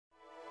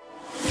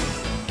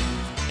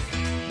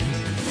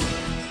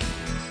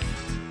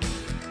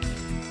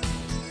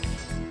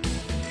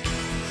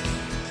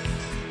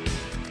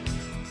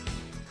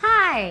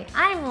Hi,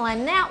 I'm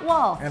Lynette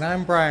Wolf. And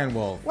I'm Brian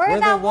Wolf. We're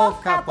the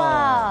Wolf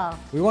Couple.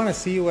 We want to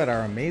see you at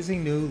our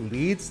amazing new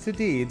Leads to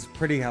Deeds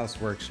Pretty House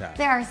Workshop.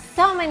 There are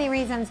so many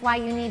reasons why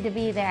you need to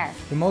be there.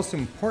 The most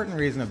important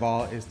reason of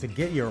all is to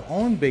get your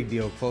own big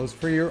deal closed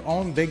for your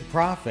own big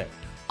profit.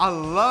 I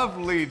love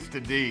Leads to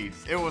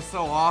Deeds. It was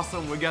so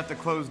awesome. We got to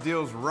close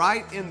deals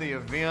right in the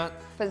event.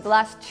 For the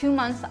last 2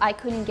 months, I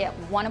couldn't get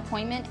one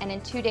appointment, and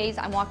in 2 days,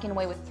 I'm walking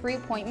away with 3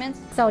 appointments.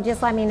 So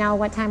just let me know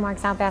what time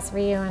works out best for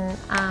you,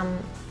 and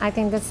I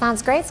think this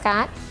sounds great,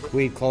 Scott.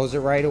 We close it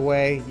right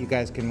away. You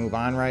guys can move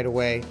on right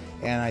away,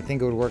 and I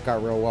think it would work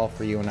out real well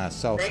for you and us.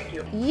 So Thank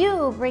you.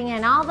 You bring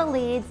in all the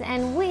leads,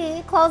 and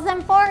we close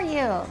them for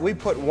you. We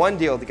put one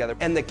deal together,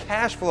 and the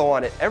cash flow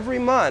on it every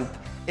month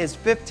is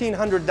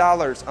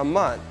 $1,500 a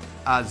month.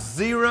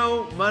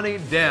 Zero money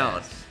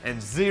down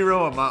and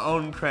zero of my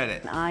own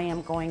credit. I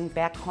am going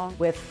back home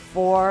with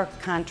 4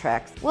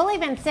 contracts. We'll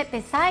even sit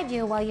beside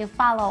you while you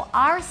follow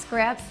our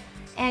scripts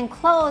and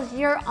close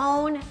your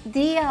own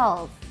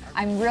deals.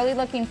 I'm really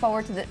looking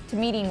forward to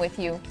meeting with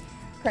you,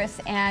 Chris,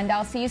 and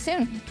I'll see you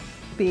soon.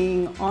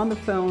 Being on the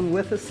phone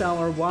with the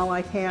seller while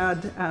I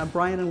had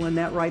Brian and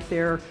Lynette right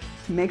there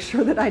to make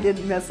sure that I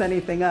didn't mess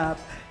anything up.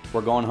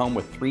 We're going home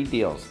with 3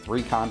 deals,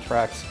 3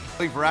 contracts.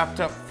 We've wrapped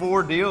up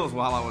 4 deals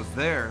while I was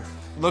there.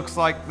 Looks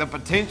like the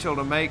potential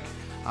to make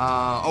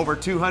over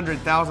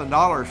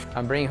 $200,000.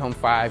 I'm bringing home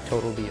 5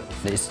 total deals.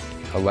 It's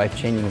a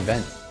life-changing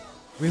event.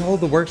 we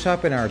hold the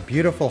workshop in our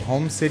beautiful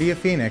home city of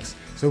Phoenix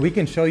so we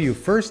can show you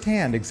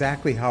firsthand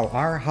exactly how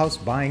our house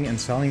buying and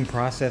selling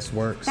process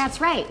works. That's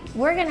right.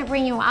 We're going to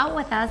bring you out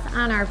with us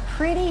on our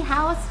Pretty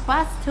House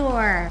Bus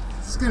Tour.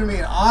 This is going to be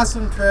an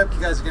awesome trip. You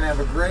guys are going to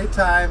have a great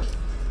time.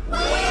 We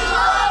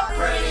love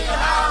pretty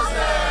houses!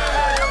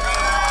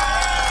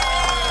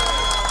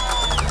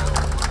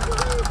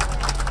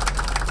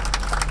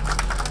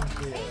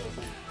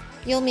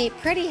 You'll meet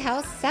pretty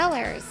house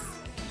sellers.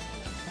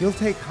 You'll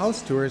take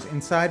house tours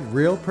inside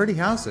real pretty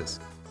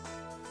houses.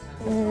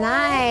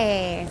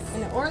 Nice.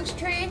 An orange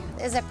tree?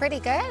 Is it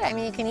pretty good? I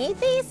mean, you can eat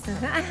these?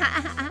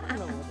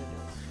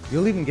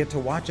 You'll even get to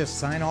watch us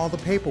sign all the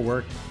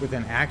paperwork with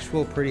an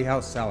actual pretty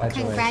house seller.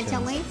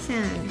 Congratulations.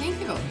 Thank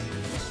you.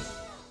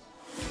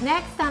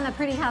 Next on the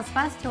Pretty House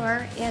Bus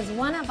Tour is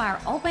one of our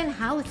open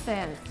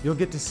houses. You'll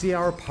get to see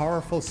our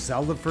powerful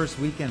Sell the First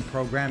Weekend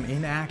program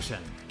in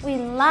action. We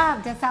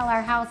love to sell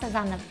our houses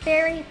on the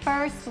very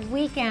first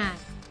weekend.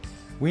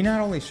 We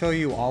not only show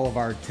you all of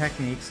our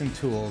techniques and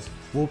tools,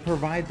 we'll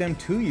provide them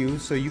to you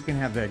so you can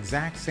have the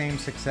exact same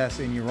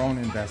success in your own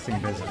investing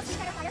business.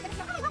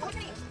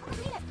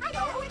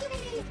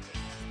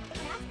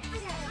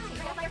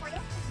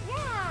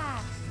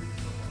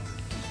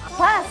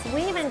 Plus,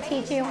 we even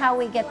teach you how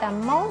we get the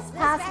most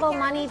possible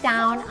money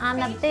down on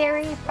the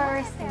very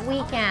first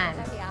weekend.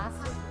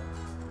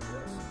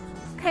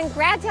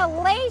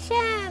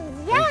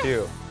 Congratulations! Yes! Thank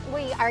you.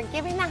 We are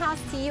giving the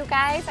house to you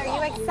guys. Are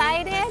you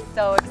excited?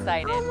 So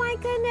excited. Oh my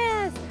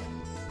goodness!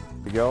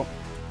 Here we go.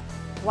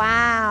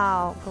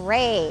 Wow,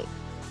 great.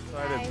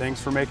 Excited.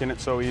 Thanks for making it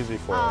so easy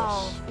for us.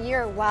 Oh,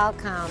 you're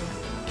welcome.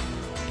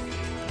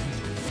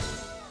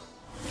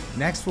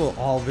 Next, we'll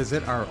all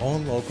visit our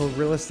own local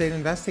real estate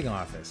investing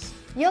office.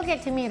 You'll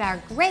get to meet our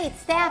great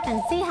staff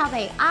and see how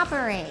they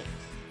operate.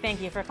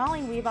 Thank you for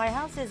calling We Buy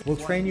Houses. We'll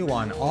train you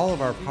on all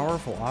of our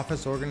powerful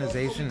office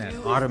organization and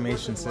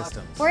automation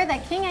systems. We're the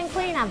king and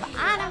queen of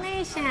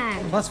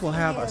automation. Plus, we'll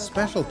have a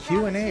special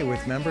Q&A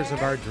with members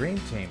of our dream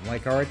team,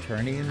 like our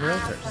attorney and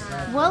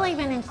realtors. We'll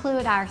even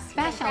include our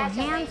special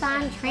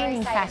hands-on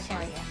training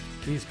sessions.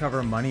 These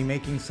cover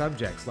money-making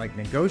subjects like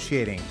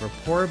negotiating,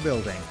 rapport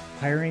building,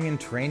 hiring and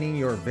training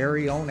your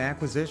very own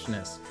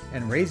acquisitionists,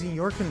 and raising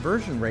your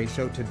conversion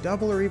ratio to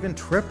double or even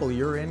triple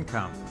your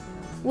income.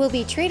 We'll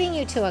be treating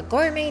you to a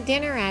gourmet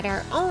dinner at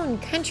our own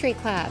country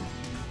club.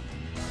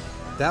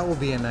 That will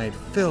be a night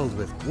filled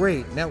with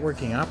great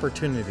networking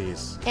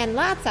opportunities. And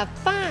lots of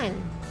fun.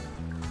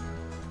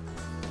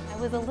 I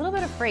was a little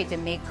bit afraid to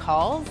make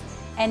calls,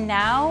 and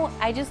now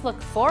I just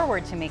look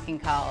forward to making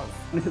calls.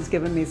 It has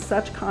given me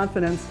such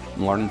confidence.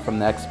 I'm learning from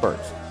the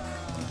experts.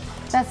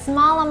 The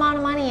small amount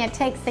of money it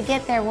takes to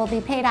get there will be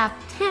paid off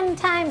 10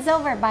 times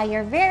over by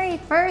your very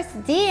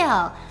first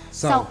deal.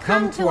 So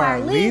come to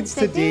our Leads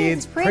to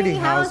Deeds Pretty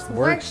House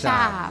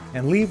Workshop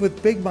and leave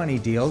with big money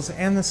deals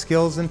and the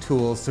skills and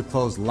tools to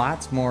close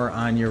lots more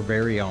on your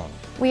very own.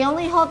 We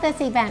only hold this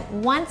event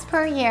once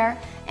per year,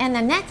 and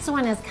the next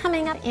one is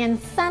coming up in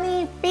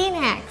sunny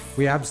Phoenix.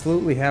 We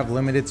absolutely have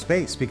limited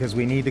space because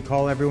we need to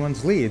call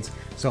everyone's leads,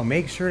 so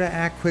make sure to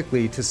act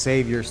quickly to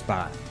save your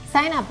spot.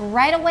 Sign up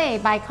right away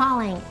by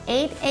calling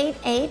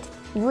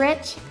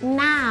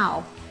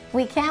 888-RICH-NOW.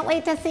 We can't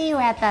wait to see you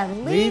at the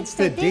Leads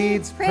to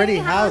Deeds Pretty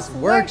House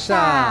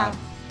Workshop.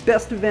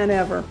 Best event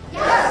ever.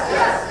 Yes,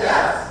 yes,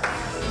 yes!